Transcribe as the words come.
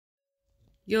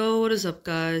Yo, what is up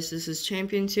guys? This is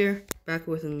Champions here, back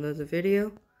with another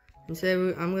video. And today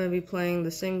I'm going to be playing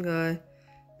the same guy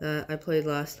that I played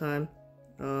last time.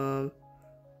 I'll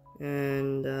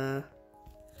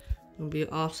be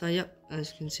offside, yep,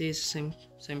 as you can see it's the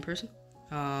same person.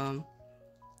 I'm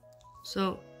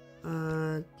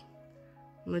going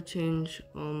to change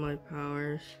all my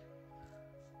powers.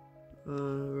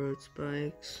 Road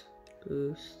spikes,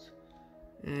 boost,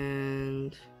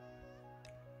 and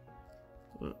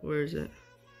where is it?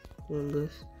 One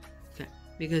boost. Okay,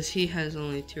 because he has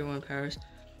only tier 1 powers.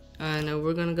 And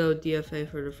we're gonna go DFA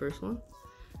for the first one.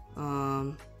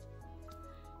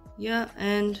 Yeah,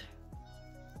 and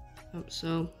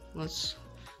so let's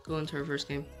go into our first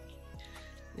game.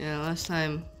 Yeah, last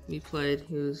time we played,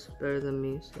 he was better than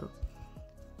me. So,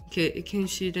 okay, in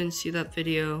case you didn't see that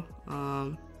video,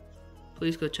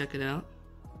 please go check it out.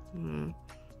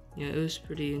 Yeah, it was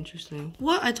pretty interesting.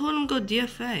 What? I told him to go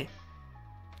DFA.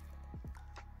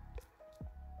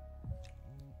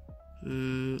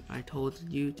 I told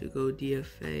you to go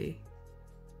DFA.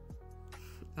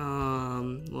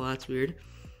 Well, that's weird.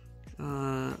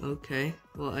 Okay.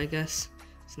 Well, I guess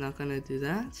it's not gonna do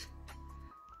that.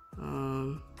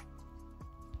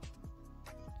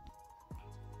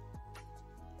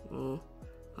 Well,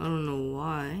 I don't know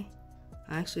why.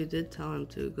 I actually did tell him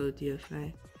to go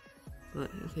DFA.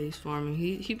 But, okay, he's farming.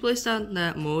 He placed out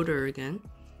that motor again.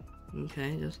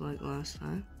 Okay, just like last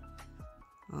time.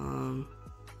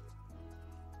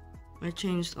 I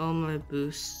changed all my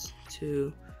boosts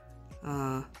to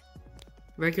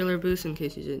regular boosts in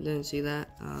case you didn't see that,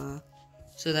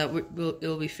 so that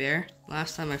it'll be fair.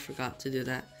 Last time I forgot to do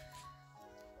that.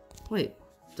 Wait,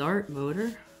 dart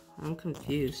motor? I'm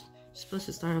confused. You're supposed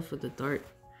to start off with the dart,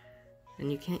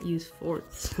 and you can't use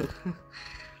forts.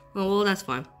 well, that's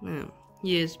fine. Yeah,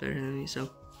 he is better than me, so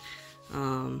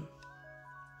I'm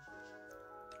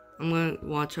gonna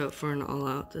watch out for an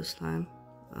all-out this time.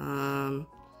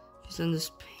 He's in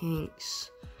this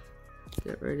pinks.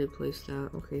 Get ready to place down.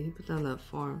 Okay, he put down that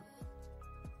farm.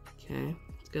 Okay,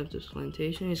 let's get up this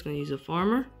plantation. He's gonna use a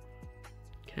farmer.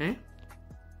 Okay.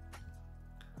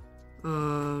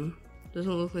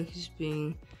 Doesn't look like he's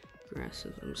being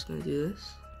aggressive. I'm just gonna do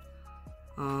this.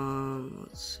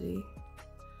 Let's see.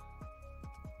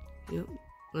 Yep.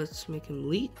 Let's make him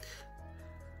leak.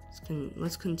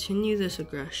 Let's continue this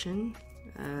aggression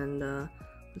and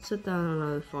let's set down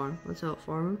another farm. Let's out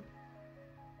farm him.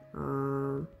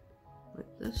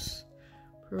 Like this.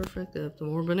 Perfect. Get up to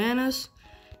more bananas.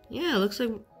 Yeah, it looks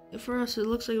like for us it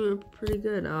looks like we're pretty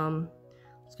good.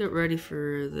 Let's get ready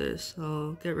for this.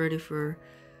 I'll get ready for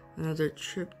another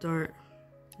trip dart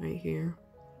right here.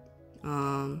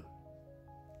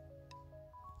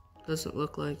 Doesn't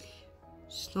look like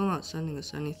still not sending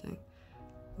us anything.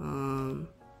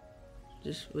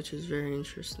 Which is very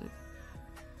interesting.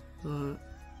 But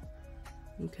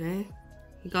okay.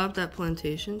 He got up that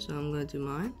plantation, so I'm gonna do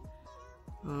mine.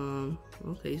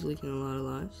 Okay, he's leaking a lot of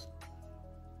lives.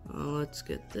 Let's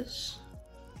get this.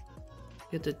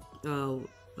 Get the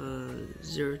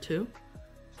 0-2.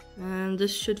 And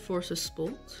this should force a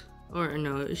spolt. Or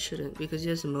no, it shouldn't, because he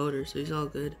has a motor, so he's all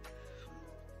good.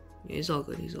 Yeah, he's all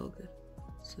good, he's all good.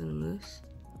 Send him this.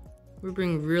 We're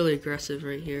being really aggressive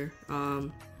right here.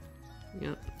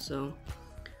 Yep, so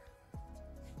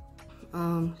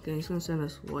okay, he's gonna send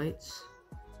us whites.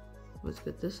 Let's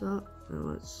get this up, and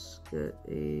let's get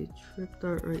a trip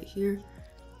dart right here,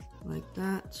 like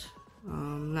that.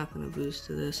 I'm not gonna boost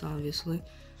to this, obviously.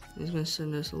 He's gonna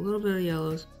send us a little bit of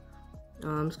yellows.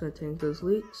 I'm just gonna tank those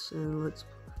leaks, and let's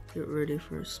get ready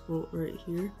for a spolt right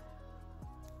here.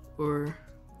 Or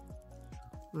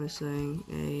am I saying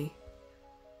a?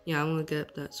 Yeah, I'm gonna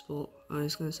get that spolt.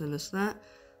 He's gonna send us that.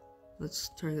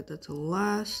 Let's target that to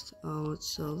last. Let's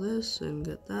sell this and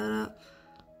get that up.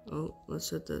 Oh, let's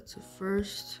set that to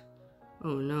first.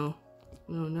 Oh no,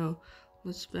 no.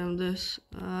 Let's spam this.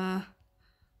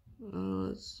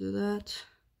 Let's do that.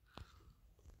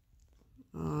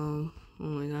 Oh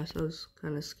my gosh, that was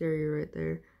kind of scary right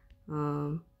there.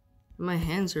 My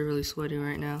hands are really sweaty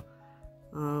right now.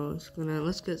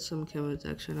 Let's get some chem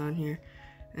detection on here,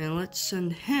 and let's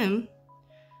send him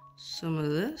some of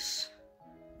this.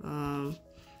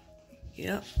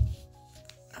 Yep.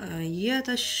 Yeah,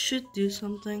 that should do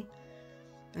something,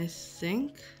 I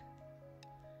think.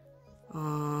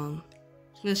 I'm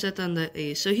gonna set down the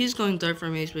ace. So he's going dart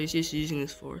from ace, but he's just using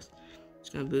his fourth. It's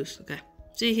gonna boost. Okay.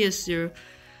 See, he has tier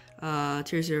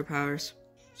 0 powers.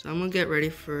 So I'm gonna get ready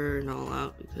for an all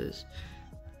out because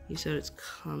he said it's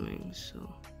coming.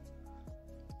 So,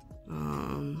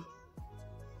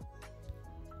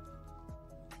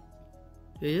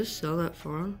 did he just sell that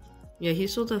farm? Yeah, he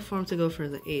sold that farm to go for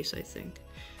the ace, I think.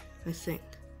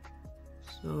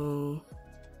 So,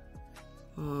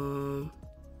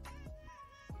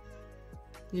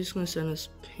 he's just gonna send us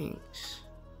pinks.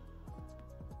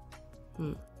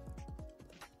 I'm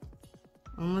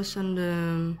gonna send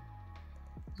him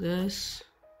this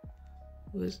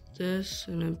with this,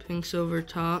 and then pinks over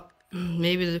top.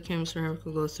 Maybe the canvas ramp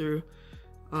could go through.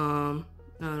 I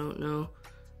don't know.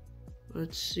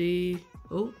 Let's see.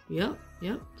 Oh, yep.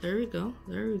 There we go.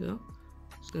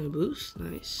 It's gonna boost.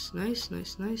 Nice.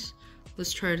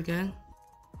 Let's try it again.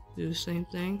 Do the same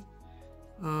thing.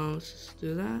 Let's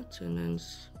do that, and then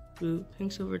boot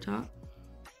pinks over top.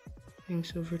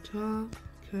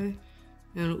 Okay.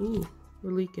 And ooh,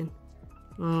 we're leaking.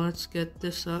 Well, let's get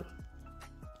this up.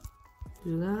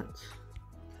 Do that.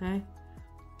 Okay.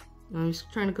 He's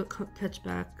trying to catch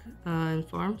back in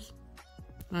farms.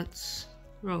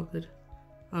 We're all good.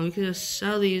 We could just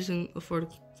sell these and afford a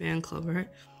fan club, right?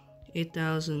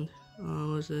 8,000. What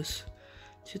was this?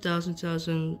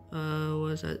 2,000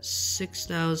 was at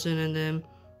 6,000, and then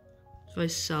if I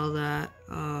sell that,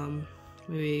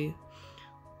 maybe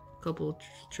a couple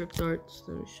trip darts,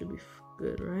 then we should be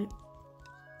good, right?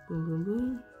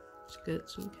 Boom. Let's get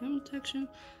some chem detection.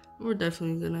 We're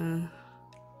definitely gonna.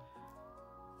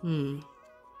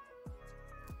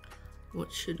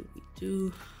 What should we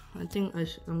do? I think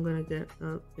I'm gonna get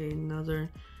up another.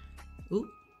 Oop,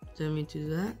 didn't mean to do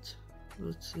that.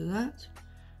 Let's do that.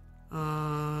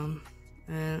 And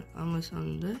I'm gonna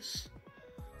send this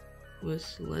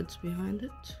with leads behind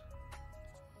it.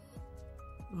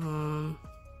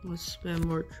 Let's spam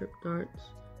more trip darts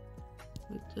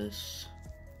like this.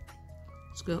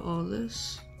 Let's get all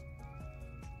this.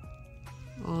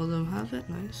 All of them have it.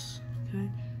 Nice. Okay.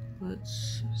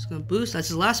 It's gonna boost. That's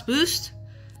his last boost.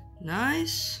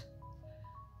 Nice.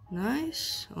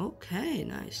 Okay.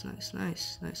 Nice.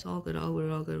 All good. All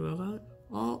good.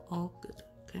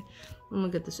 Okay. I'm gonna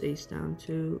get this ace down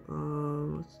too.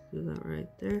 Let's do that right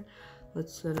there.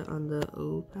 Let's set it on the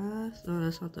O path. No,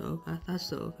 that's not the O path. That's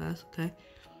the O path. Okay.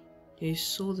 He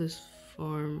sold his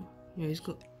farm. Yeah,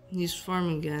 he's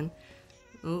farming again.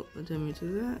 Oh, I didn't mean to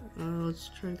do that. Let's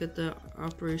try to get the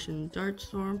Operation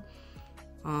Dartstorm.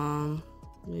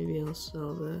 Maybe I'll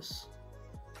sell this.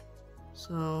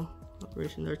 So,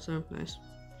 Operation Dartstorm, nice.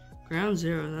 Ground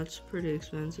Zero, that's pretty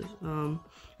expensive. I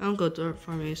don't go dart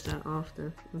farm ace that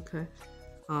often. Okay.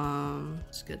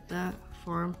 Let's get that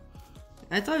farm.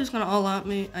 I thought he was gonna all out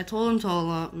me. I told him to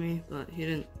all out me, but he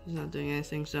didn't. He's not doing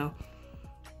anything. So,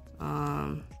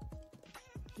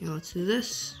 let's do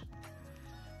this.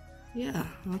 Yeah.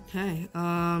 Okay.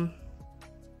 Yeah,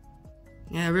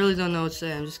 I really don't know what to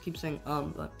say. I just keep saying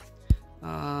but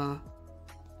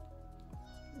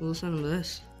we'll send him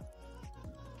this.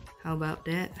 How about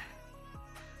that?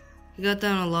 He got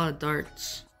down a lot of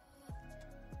darts.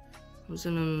 I'm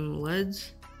sending him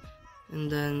leads, and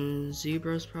then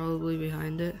zebras probably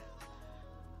behind it.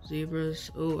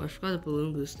 Zebras. Oh, I forgot to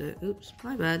balloon boost it. Oops,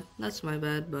 my bad. That's my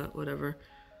bad, but whatever.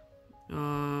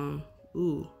 Ooh,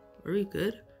 are we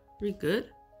good?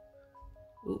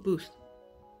 Ooh, boost.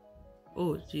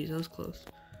 Oh, geez, that was close.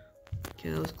 Okay,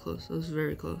 that was close. That was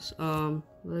very close.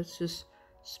 Let's just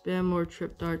spam more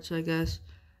trip darts, I guess.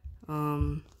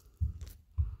 Let's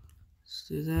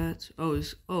do that.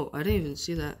 Oh, I didn't even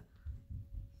see that.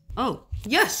 Oh,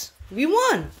 yes! We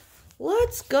won!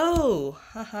 Let's go!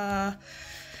 Haha.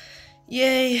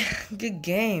 Yay. Good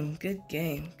game.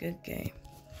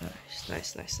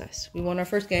 Nice. We won our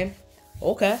first game.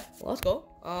 Okay, let's go.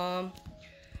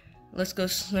 Let's go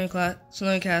Snowy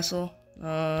Castle.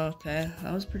 Okay,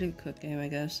 that was a pretty quick game, I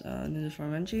guess. Ninja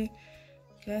Farm NG.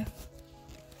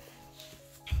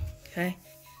 Okay.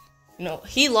 No,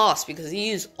 he lost because he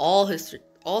used all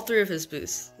three of his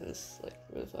boosts. It's like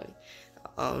really funny.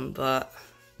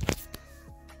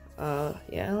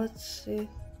 Yeah, let's see.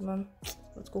 Come on,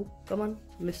 let's go. Come on,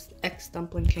 Miss X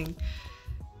Dumpling King.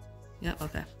 Yeah,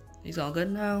 okay. He's all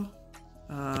good now.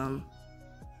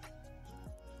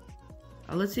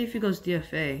 Let's see if he goes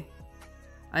DFA.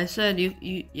 I said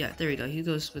yeah, there we go. He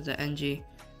goes with the NG.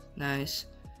 Nice.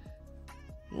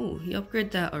 Ooh, he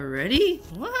upgraded that already?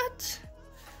 What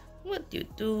you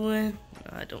doing?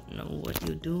 I don't know what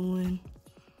you're doing.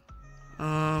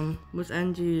 With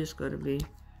NG, you just gotta be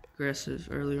aggressive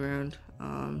early round.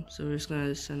 So we're just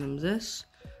gonna send him this.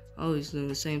 Oh, he's doing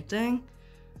the same thing.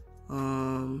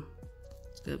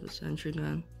 Let's get up a sentry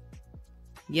gun.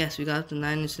 Yes, we got the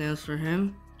 9-inch nails for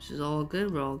him, which is all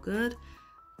good. We're all good.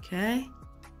 Okay.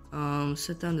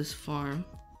 Set down this farm.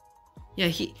 Yeah,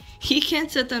 he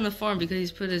can't set down the farm because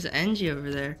he's put his NG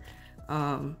over there.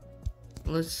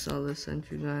 Let's sell this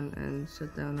sentry gun and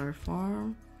set down our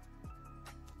farm.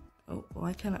 Oh,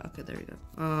 why can't I? Okay, there we go.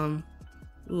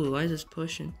 Ooh, why is this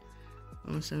pushing?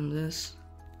 I'm gonna send this.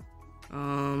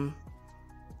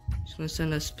 He's gonna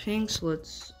send us pinks.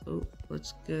 Let's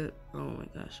get. Oh my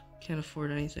gosh, can't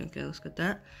afford anything. Okay, let's get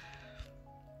that.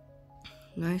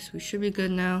 Nice, we should be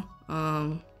good now.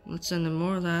 Let's send him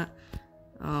more of that.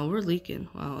 We're leaking.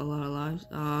 Wow, a lot of lives.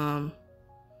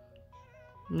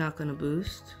 Not gonna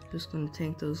boost. Just gonna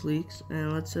tank those leaks.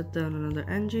 And let's set down another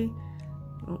NG.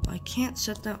 Oh, I can't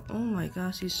set down. Oh my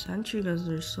gosh, these sentry guns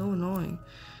are so annoying.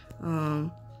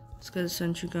 Let's get a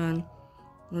sentry gun.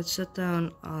 Let's set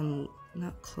down on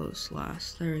not close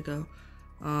last. There we go.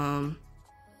 Oh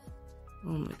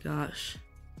my gosh.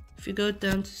 If you go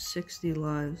down to 60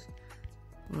 lives,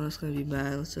 well, that's gonna be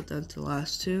bad. Let's set that to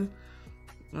last 2.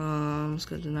 Let's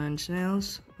get the 9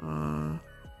 snails.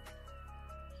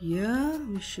 Yeah,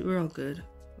 we're all good.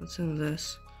 Let's end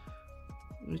this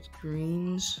with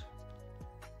greens.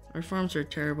 Our farms are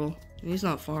terrible. He's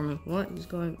not farming. What? He's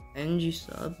going NG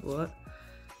sub. What?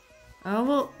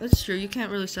 Well, it's true. You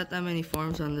can't really set that many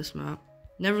farms on this map.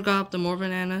 Never got up the more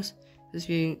bananas.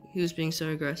 He was being so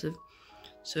aggressive.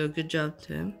 So good job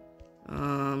to him.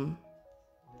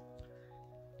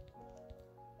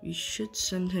 We should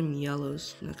send him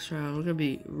yellows next round. We're gonna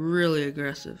be really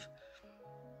aggressive.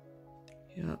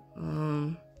 Yeah.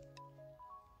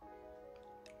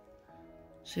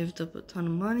 Saved up a ton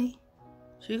of money.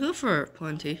 Should we go for a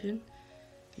plantation?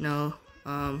 No.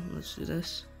 Let's do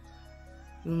this.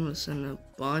 I'm gonna send a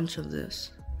bunch of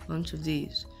this. Bunch of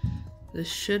these. This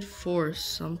should force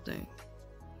something.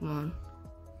 Come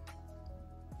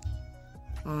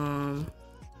on.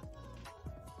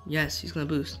 Yes, he's gonna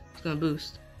boost. He's gonna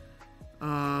boost.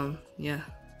 Yeah.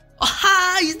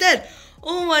 Aha! He's dead!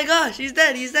 Oh my gosh, he's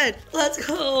dead, he's dead! Let's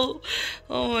go!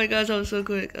 Oh my gosh, that was so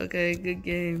quick. Okay, good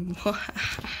game.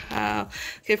 Wow.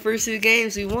 Okay, first 2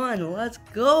 games, we won. Let's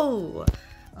go!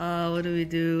 What do we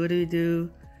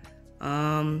do?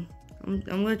 I'm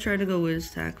gonna try to go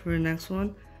Wiz Tack for the next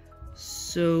one.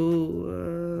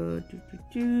 So,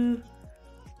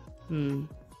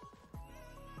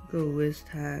 go Wiz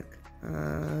Tack.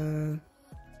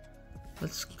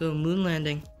 Let's go Moon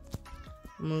Landing.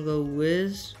 I'm gonna go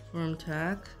Wiz Form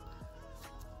Tack.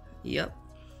 Yep.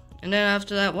 And then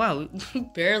after that, wow, we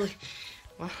barely.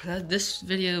 Wow, this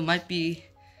video might be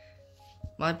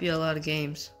a lot of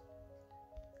games.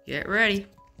 Get ready.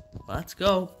 Let's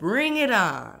go. Bring it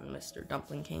on, Mr.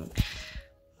 Dumpling King.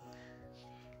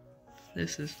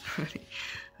 This is funny.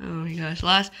 Oh my gosh.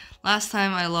 Last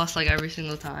time I lost like every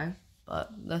single time,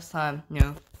 but this time, you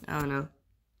know, I don't know,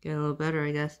 getting a little better,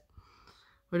 I guess.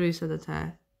 Where do we set the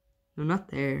attack? No, not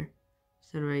there.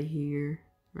 Set right here,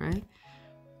 right?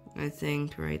 I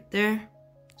think right there.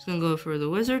 Just gonna go for the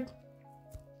wizard.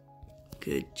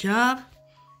 Good job.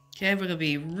 Okay, we're gonna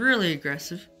be really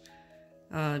aggressive.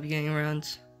 Beginning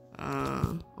rounds.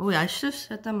 Oh yeah, I should have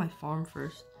set down my farm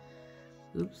first.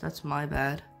 Oops, that's my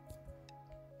bad.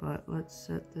 But let's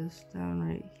set this down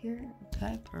right here.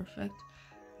 Okay, perfect.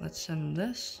 Let's send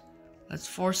this. Let's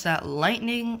force that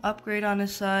lightning upgrade on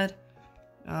his side.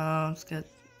 Let's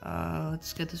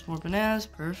get this more bananas.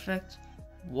 Perfect.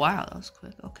 Wow, that was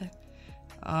quick. Okay.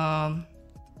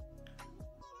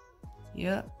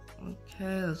 Yeah.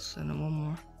 Okay, let's send him one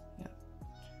more. Yeah.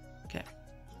 Okay.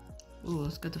 Ooh,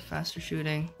 let's get the faster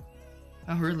shooting.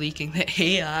 Oh, we're leaking the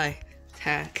AI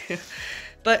tack.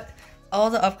 But all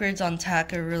the upgrades on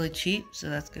tack are really cheap, so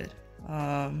that's good.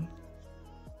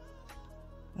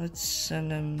 Let's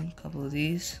send him a couple of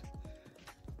these.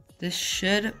 This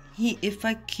should, if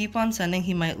I keep on sending,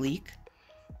 he might leak.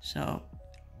 So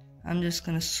I'm just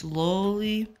gonna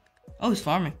slowly. Oh, he's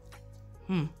farming.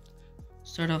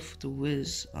 Start off with the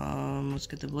whiz. Let's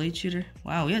get the blade shooter.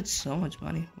 Wow, we had so much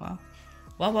money. Wow.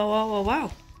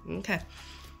 Wow. Okay.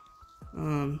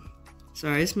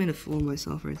 Sorry, I just made a fool of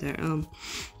myself right there.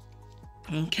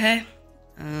 Okay.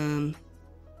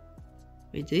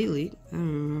 Wait, did he leak? I don't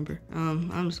remember.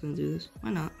 I'm just gonna do this.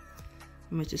 Why not?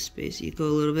 I might just space eco a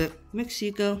little bit. Mix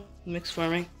eco, mix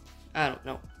farming. I don't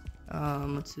know.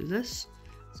 Let's do this.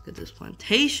 Let's get this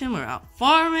plantation. We're out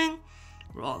farming.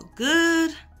 We're all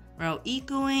good. We're out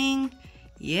ecoing.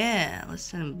 Yeah, let's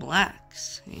send in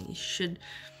blacks. And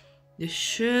you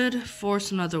should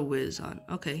force another whiz on.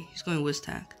 Okay, he's going whiz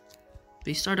tack. But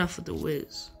you start off with the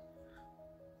whiz.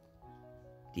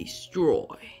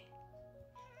 Destroy.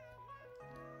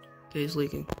 Okay, he's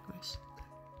leaking. Nice.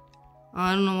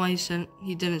 I don't know why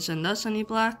he didn't send us any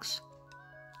blacks.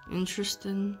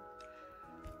 Interesting.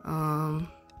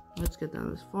 Let's get down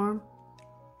this farm.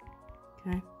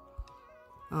 Okay.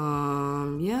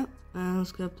 Yeah. And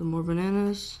let's get up to more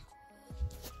bananas.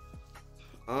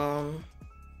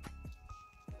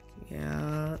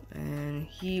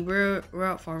 we're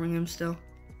out farming him still.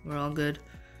 We're all good.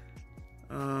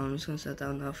 I'm just gonna set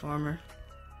down that farmer.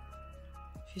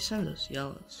 If he sends us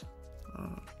yellows,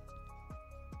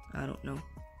 I don't know.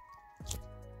 Let's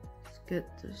get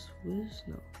this whiz.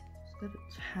 No, let's get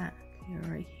attack.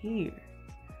 Yeah, right here.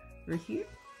 Right here?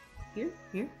 Here?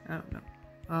 I don't know.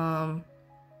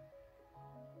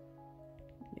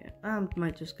 Yeah, I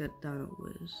might just get down a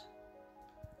whiz.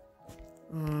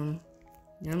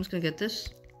 Yeah, I'm just gonna get this.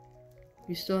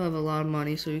 We still have a lot of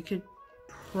money, so we could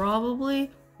probably.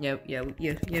 Yes, we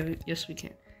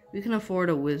can. We can afford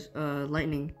a whiz,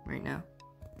 lightning right now.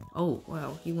 Oh,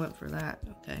 wow, he went for that.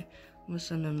 Okay, I'm gonna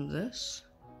send him this.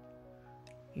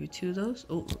 Maybe 2 of those.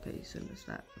 Oh, okay, he sent us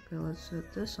that. Okay, let's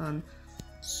set this on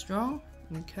strong.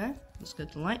 Okay, let's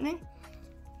get the lightning.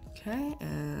 Okay,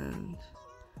 and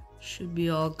should be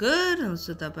all good. And let's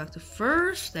set that back to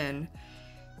first. And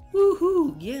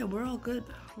woohoo! Yeah, we're all good.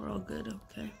 We're all good.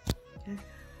 Okay.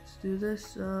 Let's do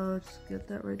this. Let's get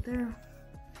that right there.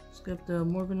 Let's get the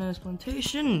Morbinez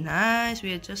plantation. Nice.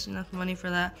 We had just enough money for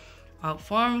that. Out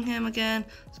farming him again.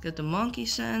 Let's get the monkey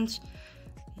sense.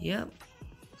 Yep.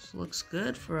 This looks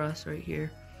good for us right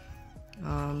here.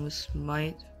 This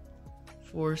might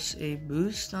force a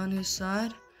boost on his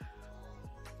side.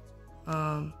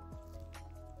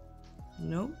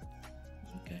 Nope.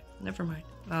 Okay, never mind.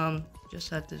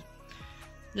 Just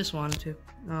wanted to.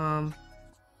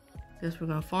 Guess we're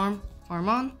gonna farm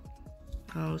on.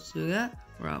 Let's do that.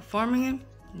 We're out farming him.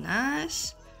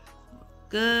 Nice.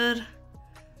 Good.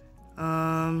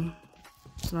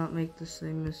 Let's not make the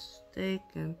same mistake.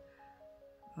 And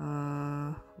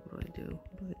what do I do?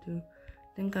 I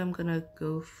think I'm gonna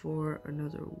go for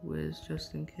another whiz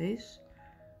just in case.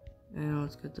 And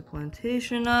let's get the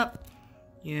plantation up.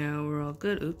 Yeah, we're all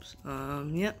good. Oops.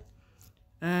 Yep.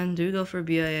 And do we go for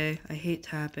BIA? I hate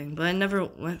tapping, but I never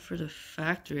went for the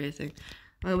factory, I think.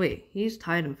 Oh wait, he's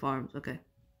tied in farms. Okay.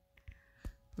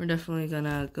 We're definitely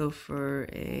gonna go for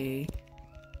a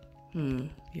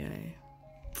BIA.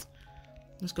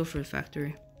 Let's go for a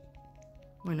factory.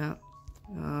 Why not?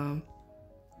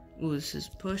 Ooh, this is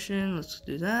pushing. Let's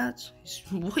do that.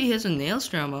 He has a nail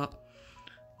strum up.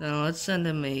 Then let's send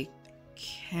him a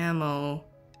camo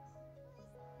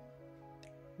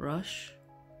rush.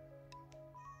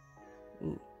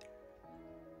 Ooh.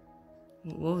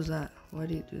 What was that? Why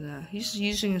did he do that? He's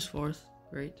using his 4th.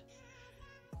 Great.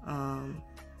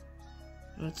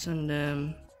 Let's send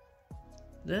him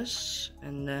this,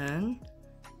 and then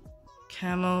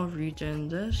camo regen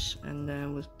this, and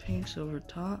then with pinks over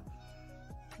top.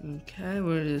 Okay,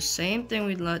 we're gonna do the same thing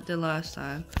we did last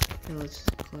time. Okay, let's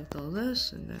collect all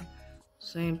this, and then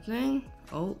same thing.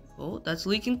 Oh, that's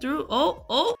leaking through.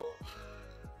 Oh.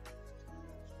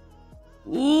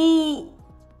 Ooh.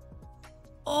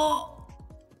 Oh.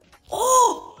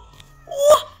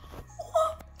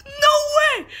 No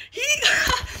way! He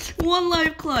 1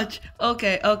 life clutch.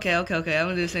 Okay. I'm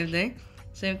gonna do the same thing.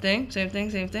 Same thing.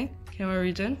 Camera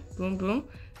regen. Boom.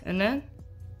 And then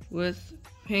with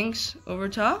pinks over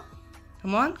top.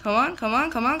 Come on.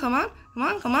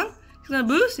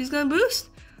 He's gonna boost.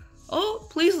 Oh,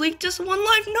 please leak just 1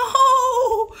 life.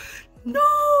 No.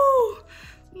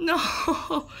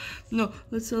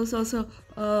 Let's sell.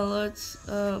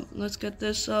 Let's get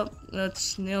this up.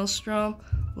 Let's nail strum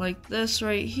like this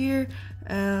right here.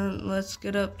 And let's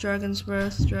get up Dragon's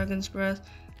Breath.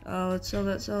 Let's sell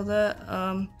that.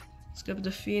 Let's get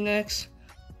the Phoenix.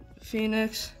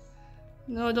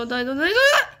 No, don't die. No!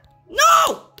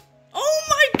 Oh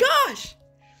my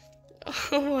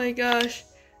gosh.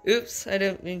 Oops, I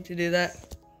didn't mean to do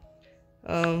that.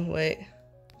 Wait.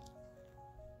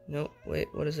 Nope, wait,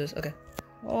 what is this? Okay.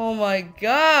 Oh my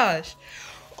gosh,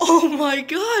 that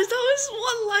was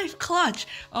 1 life clutch.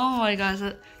 Oh my gosh,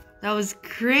 that was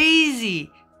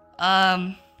crazy.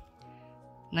 19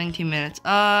 minutes.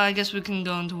 I guess we can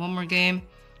go into 1 more game.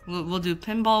 We'll do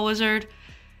Pinball Wizard.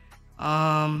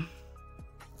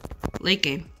 Late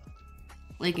game.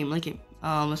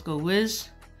 Let's go Wiz.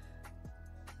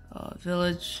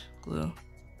 Village, glue.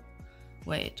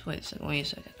 Wait a second.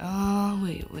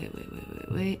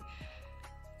 Wait.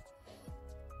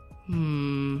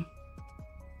 No.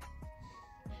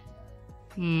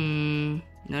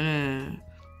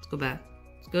 Let's go back.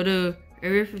 Let's go to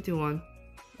Area 51.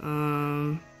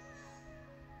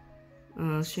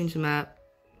 Let's change the map.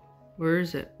 Where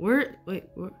is it? Wait,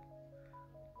 where?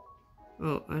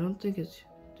 Oh, I don't think it's...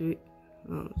 Oh,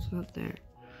 it's not there.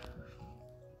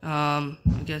 I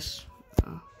guess...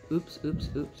 oops.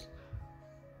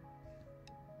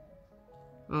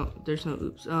 Oh, there's no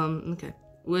oops. Okay.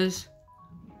 Wiz,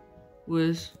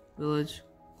 village,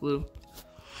 glue.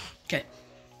 Okay.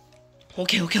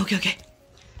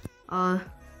 I'm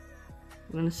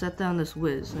gonna set down this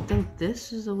whiz. I think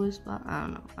this is the whiz spot.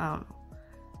 I don't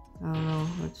know.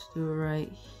 Let's do it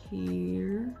right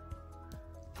here.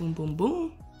 Boom, boom,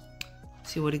 boom.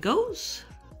 See what he goes.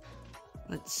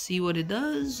 Let's see what it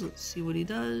does. Let's see what he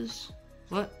does.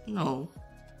 What? No.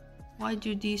 Why'd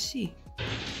you DC?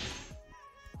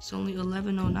 It's only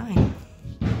 11:09.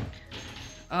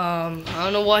 I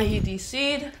don't know why he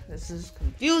DC'd. This is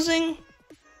confusing.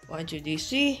 Why'd you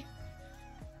DC?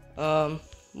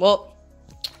 Well,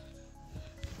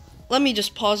 let me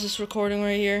just pause this recording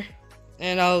right here,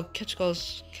 and I'll catch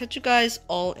you guys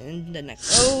all in the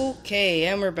next. Okay,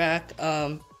 and we're back.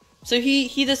 So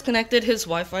he disconnected. His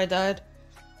Wi-Fi died.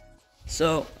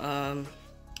 So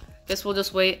guess we'll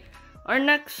just wait. Our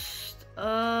next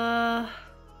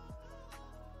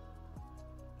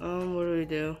what do we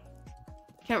do?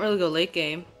 Can't really go late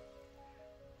game.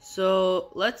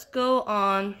 So let's go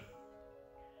on.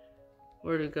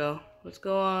 Where to go? Let's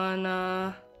go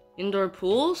on indoor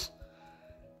pools.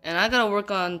 And I gotta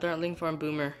work on Dartling Farm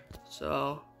Boomer.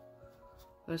 So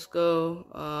let's go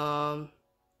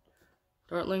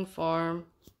Dartling Farm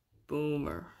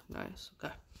Boomer. Nice.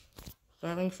 Okay.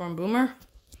 Dartling Farm Boomer.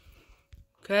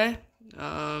 Okay.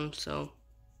 So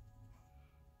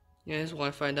yeah, his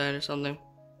Wi-Fi died or something.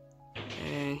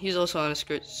 And he's also on a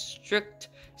strict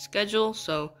schedule,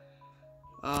 so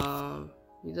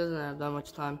he doesn't have that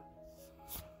much time.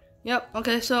 Yep,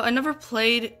 okay, so I never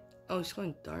played. Oh, he's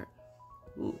going dart.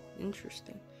 Ooh,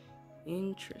 interesting.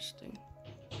 Interesting.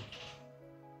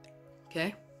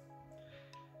 Okay.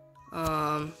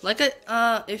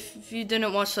 If you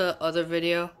didn't watch the other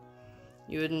video,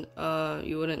 you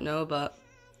wouldn't know, but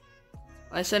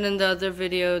I said in the other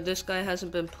video this guy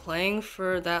hasn't been playing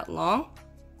for that long.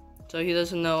 So he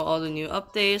doesn't know all the new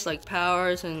updates, like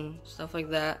powers and stuff like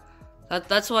that.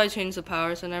 That's why I changed the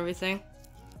powers and everything.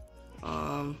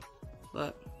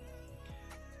 But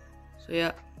so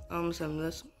yeah, some of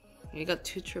this. You got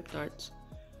 2 trip darts.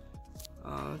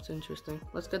 It's interesting.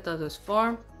 Let's get this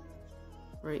farm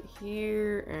right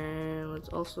here, and let's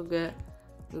also get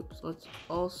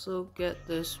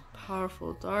this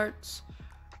powerful darts.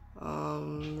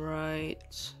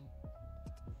 Right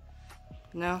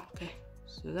now, okay.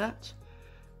 So that,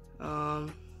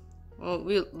 well,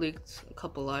 we leaked a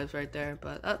couple lives right there,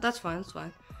 but that's fine. It's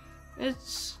fine.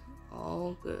 It's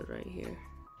all good right here.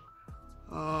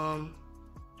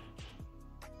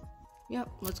 Yep.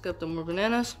 Let's get the more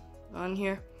bananas on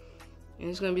here, and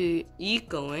he's gonna be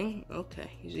ecoing.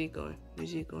 Okay, he's ecoing.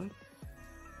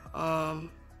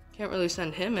 Can't really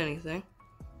send him anything.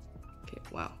 Okay.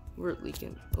 Wow, we're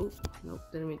leaking. Oh, nope.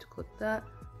 Didn't mean to click that.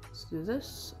 Let's do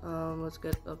this. Let's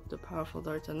get up the powerful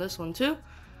darts on this one too.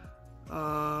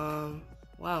 Wow,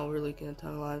 we're leaking a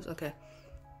ton of lives. Okay.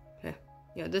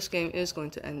 Yeah, this game is going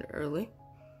to end early.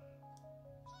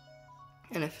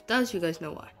 And if it does, you guys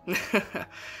know why.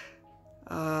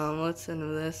 Let's send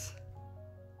him this.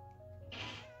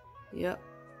 Yep.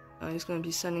 He's going to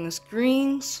be sending us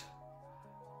greens.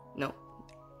 No,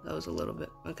 that was a little bit.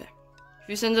 Okay. If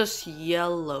he sends us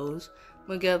yellows,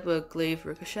 we'll get up a glaive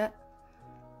ricochet.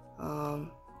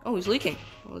 Oh, he's leaking.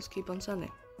 Well, let's keep on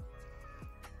sending.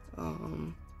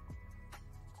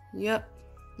 Yep.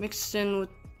 Mixed in with.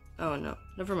 Oh no.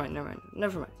 Never mind.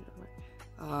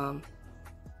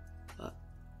 But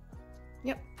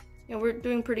yep. Yeah, we're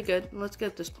doing pretty good. Let's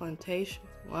get this plantation.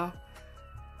 Wow.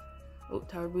 Oh,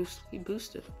 tower boost. He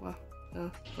boosted. Wow.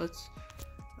 Let's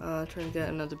try to get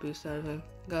another boost out of him.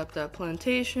 Got that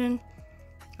plantation.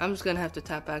 I'm just gonna have to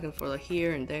tap back and forth like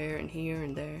here and there and here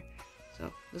and there.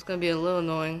 So it's gonna be a little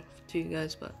annoying to you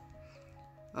guys, but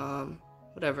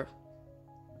whatever.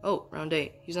 Oh, round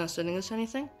 8. He's not sending us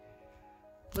anything.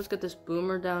 Let's get this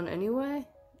boomer down anyway.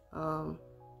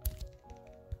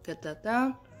 Get that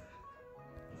down.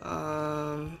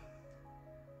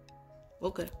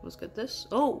 Okay, let's get this.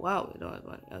 Oh wow, we don't have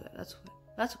money. Okay, that's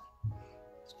okay.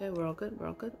 Okay. We're all good.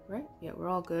 Right? Yeah, we're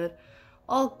all good.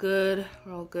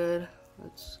 We're all good.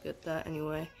 Let's get that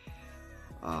anyway.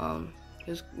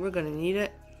 Because we're gonna need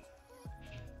it.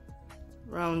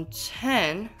 Round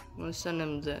 10, I'm gonna send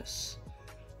him this.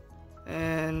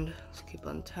 And let's keep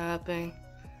on tapping.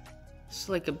 It's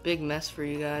like a big mess for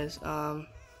you guys.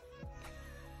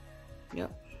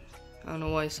 Yep. I don't know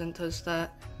why he sent us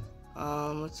that.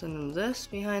 Let's send him this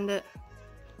behind it.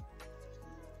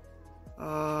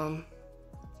 A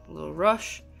little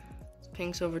rush.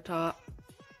 Pinks over top.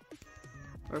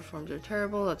 Earth forms are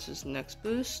terrible. That's his next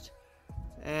boost.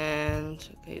 And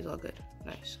okay, he's all good.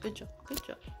 Nice. Good job.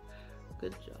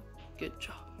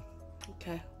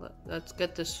 Okay, let's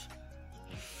get this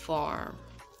farm.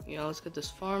 Let's get this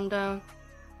farm down.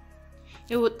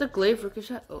 Yeah, with the glaive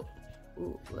ricochet. Oh,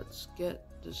 Ooh, let's get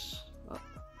this up.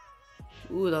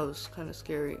 Ooh, that was kind of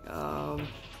scary.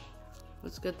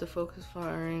 Let's get the focus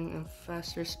firing and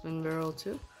faster spin barrel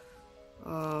too.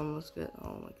 Let's get,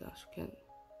 oh my gosh, we can't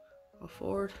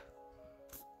afford.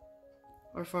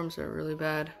 Our farms are really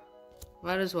bad.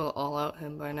 Might as well all out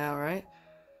him by now, right?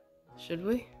 Should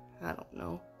we? I don't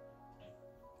know.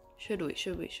 Should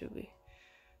we?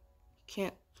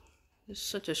 Can't, it's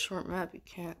such a short map, you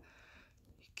can't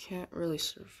really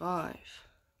survive.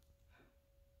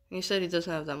 And he said he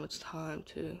doesn't have that much time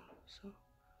too, so.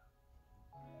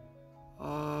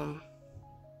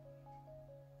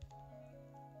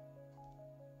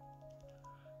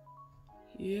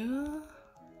 Yeah.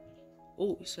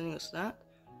 Oh, he's sending us that.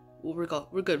 Oh, we're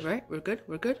good, right? We're good.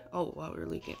 Oh wow, we're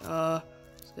leaking.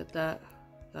 Let's get that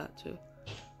too.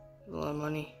 A lot of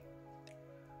money.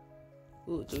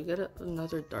 Ooh, do we get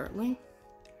another dartling?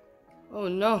 Oh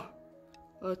no.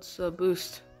 Let's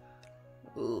boost.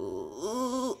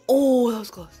 Ooh, oh, that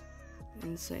was close.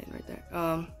 Insane right there.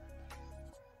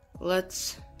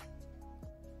 Let's.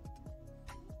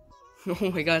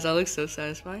 Oh my gosh, that looks so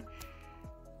satisfying.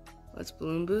 Let's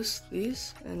balloon boost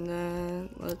these, and then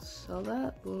let's sell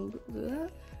that. Balloon do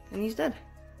that, and he's dead.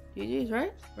 GG's,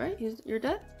 right? Right? You're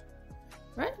dead,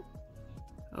 right?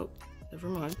 Oh, never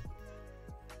mind.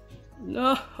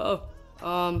 No.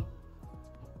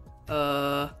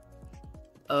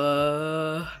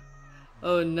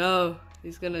 Oh no,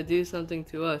 he's gonna do something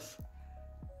to us.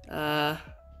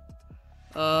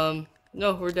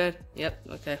 No, we're dead. Yep.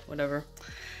 Okay, whatever.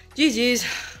 GG's.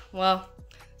 Well,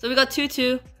 so we got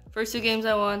 2-2. First 2 games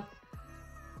I won.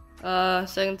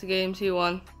 Second 2 games he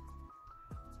won.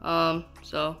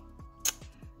 So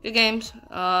good games.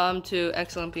 To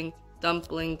Excellent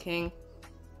Dumpling King.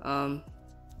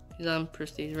 He's on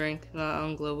prestige rank, not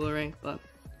on global rank, but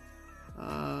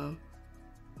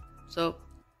so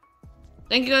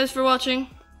thank you guys for watching.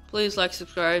 Please like,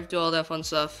 subscribe, do all that fun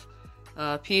stuff.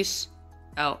 Peace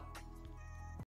out.